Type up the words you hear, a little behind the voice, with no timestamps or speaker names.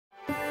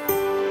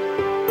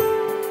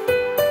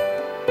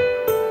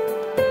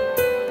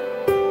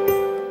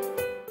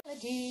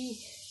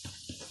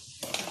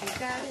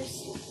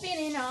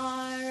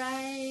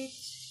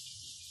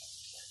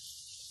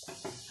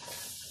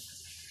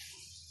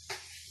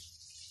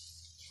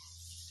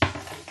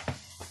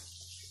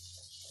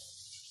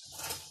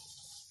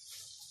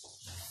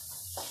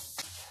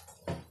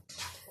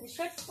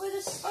stripped with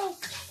a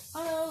smoke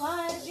on a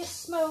line you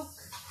smoke.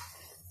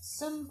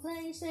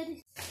 Someplace that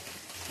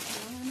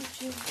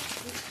makes you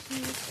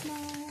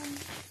smile.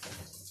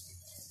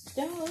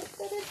 Don't look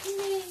good at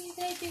me,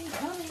 they've been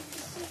coming to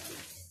see.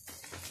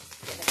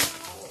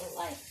 Get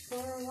life for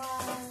a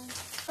while,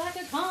 like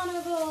a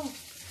carnival,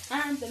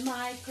 and the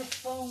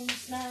microphone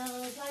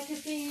smells like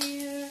a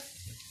beer.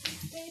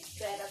 They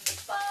set up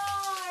the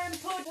bar and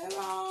put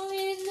her all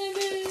in the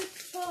mood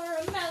for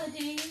a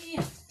melody.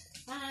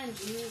 And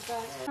you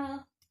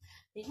got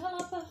the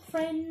other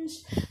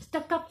friends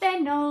stuck up their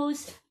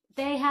nose.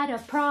 They had a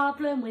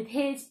problem with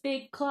his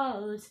big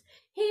clothes.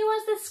 He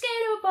was the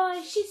skater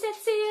boy, she said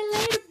see you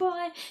later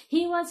boy.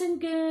 He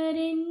wasn't good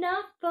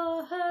enough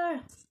for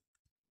her.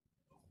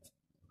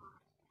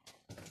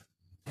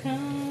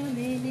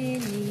 Coming in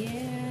the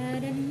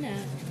air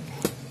tonight.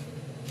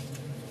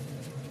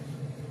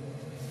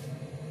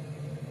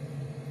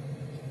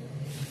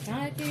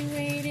 I've been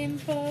waiting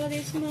for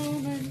this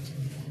moment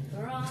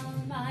for all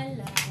my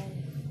life.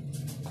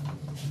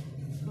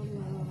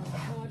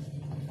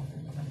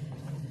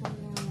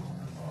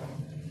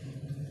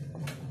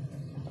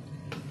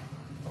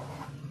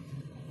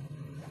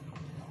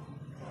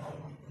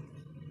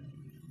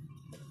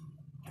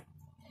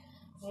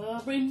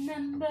 Well,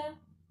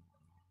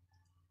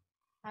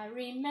 I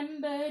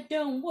remember,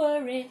 don't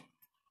worry.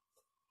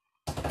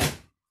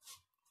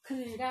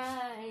 Could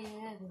I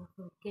ever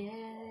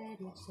forget?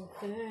 It's the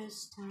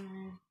first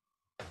time,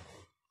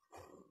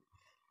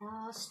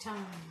 last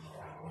time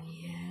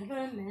we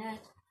ever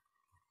met.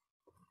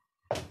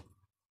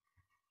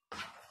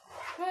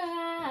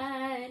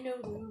 I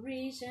know the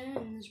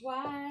reasons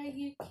why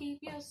you keep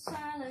your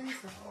silence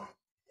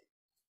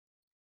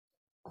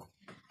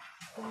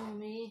for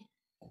me.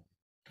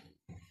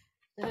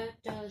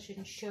 That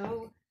doesn't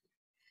show,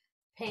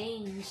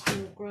 pain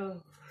still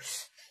grows.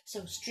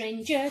 So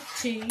stranger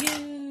to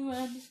you,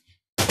 and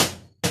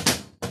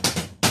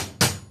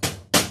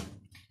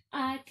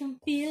I can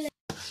feel it.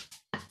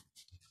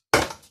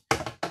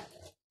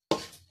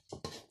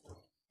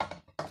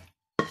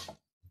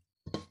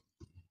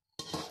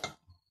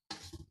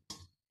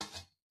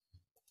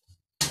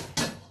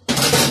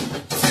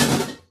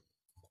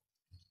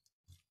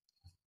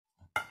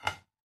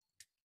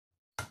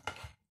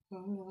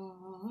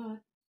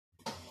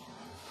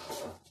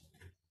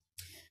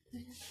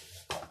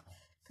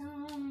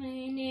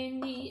 Coming in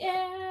the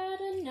air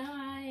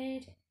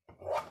tonight,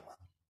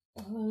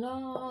 oh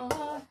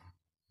Lord,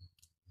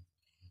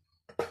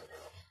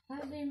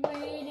 I've been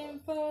waiting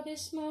for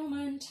this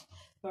moment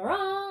for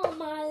all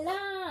my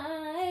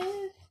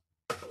life,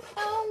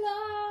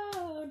 oh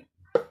Lord,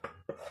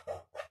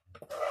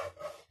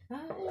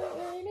 I've been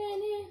waiting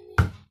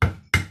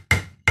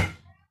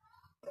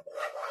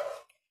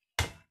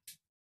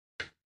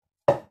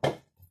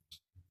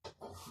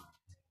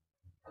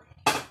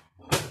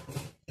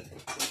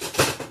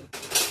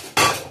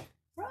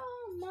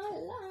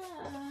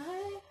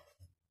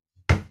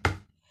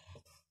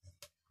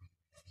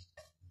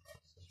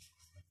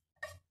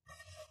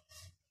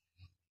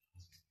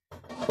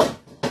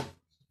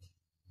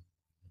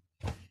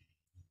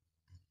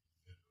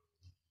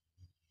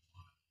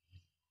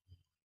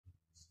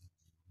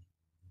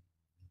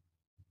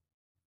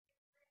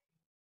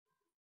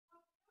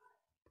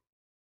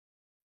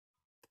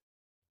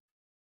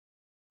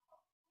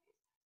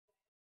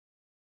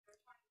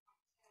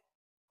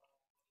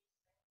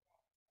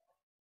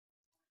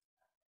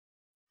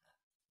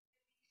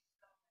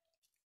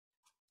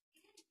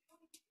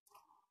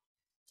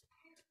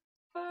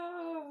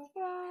whoa,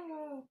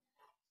 whoa,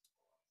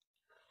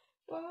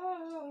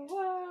 whoa,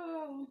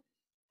 whoa.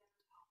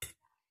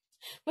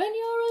 When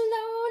you're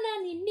alone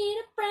and you need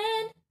a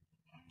friend,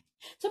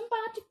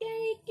 somebody to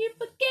make you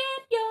forget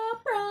your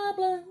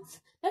problems.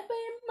 That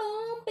way,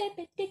 mom,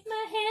 baby, take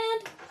my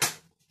hand.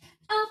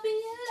 I'll be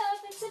your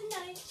lover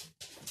tonight.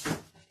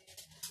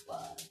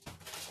 What?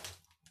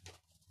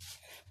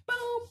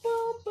 Boom,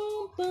 boom,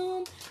 boom,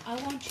 boom. I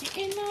want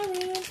you in my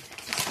room.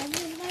 Spend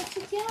the night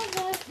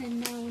together,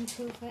 and now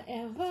until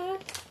forever.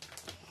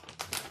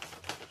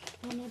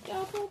 On a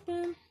double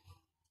boom.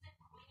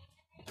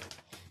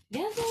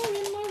 Together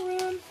in my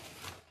room.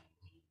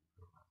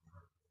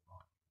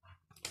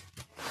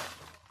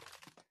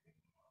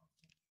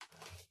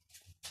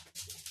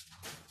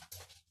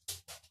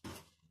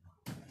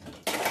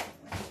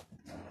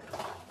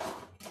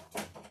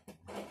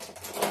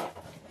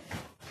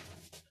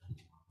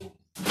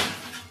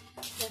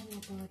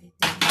 Everybody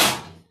down.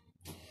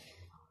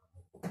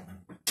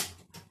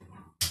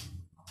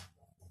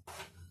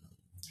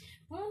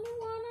 What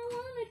I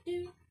wanna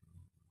do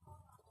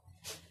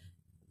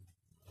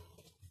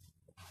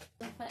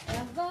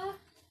forever.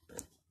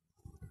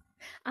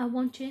 I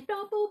want you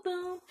double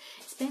boom.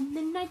 Spend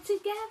the night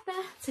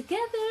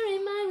together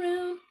in my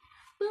room.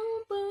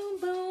 Boom, boom,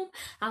 boom.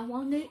 I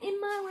want it in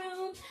my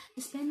room.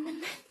 Spend the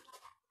night.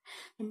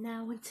 And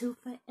now until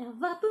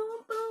forever.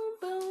 Boom, boom,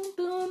 boom,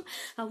 boom.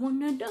 I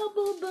want a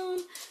double boom.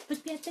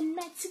 But get the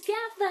night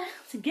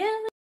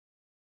together.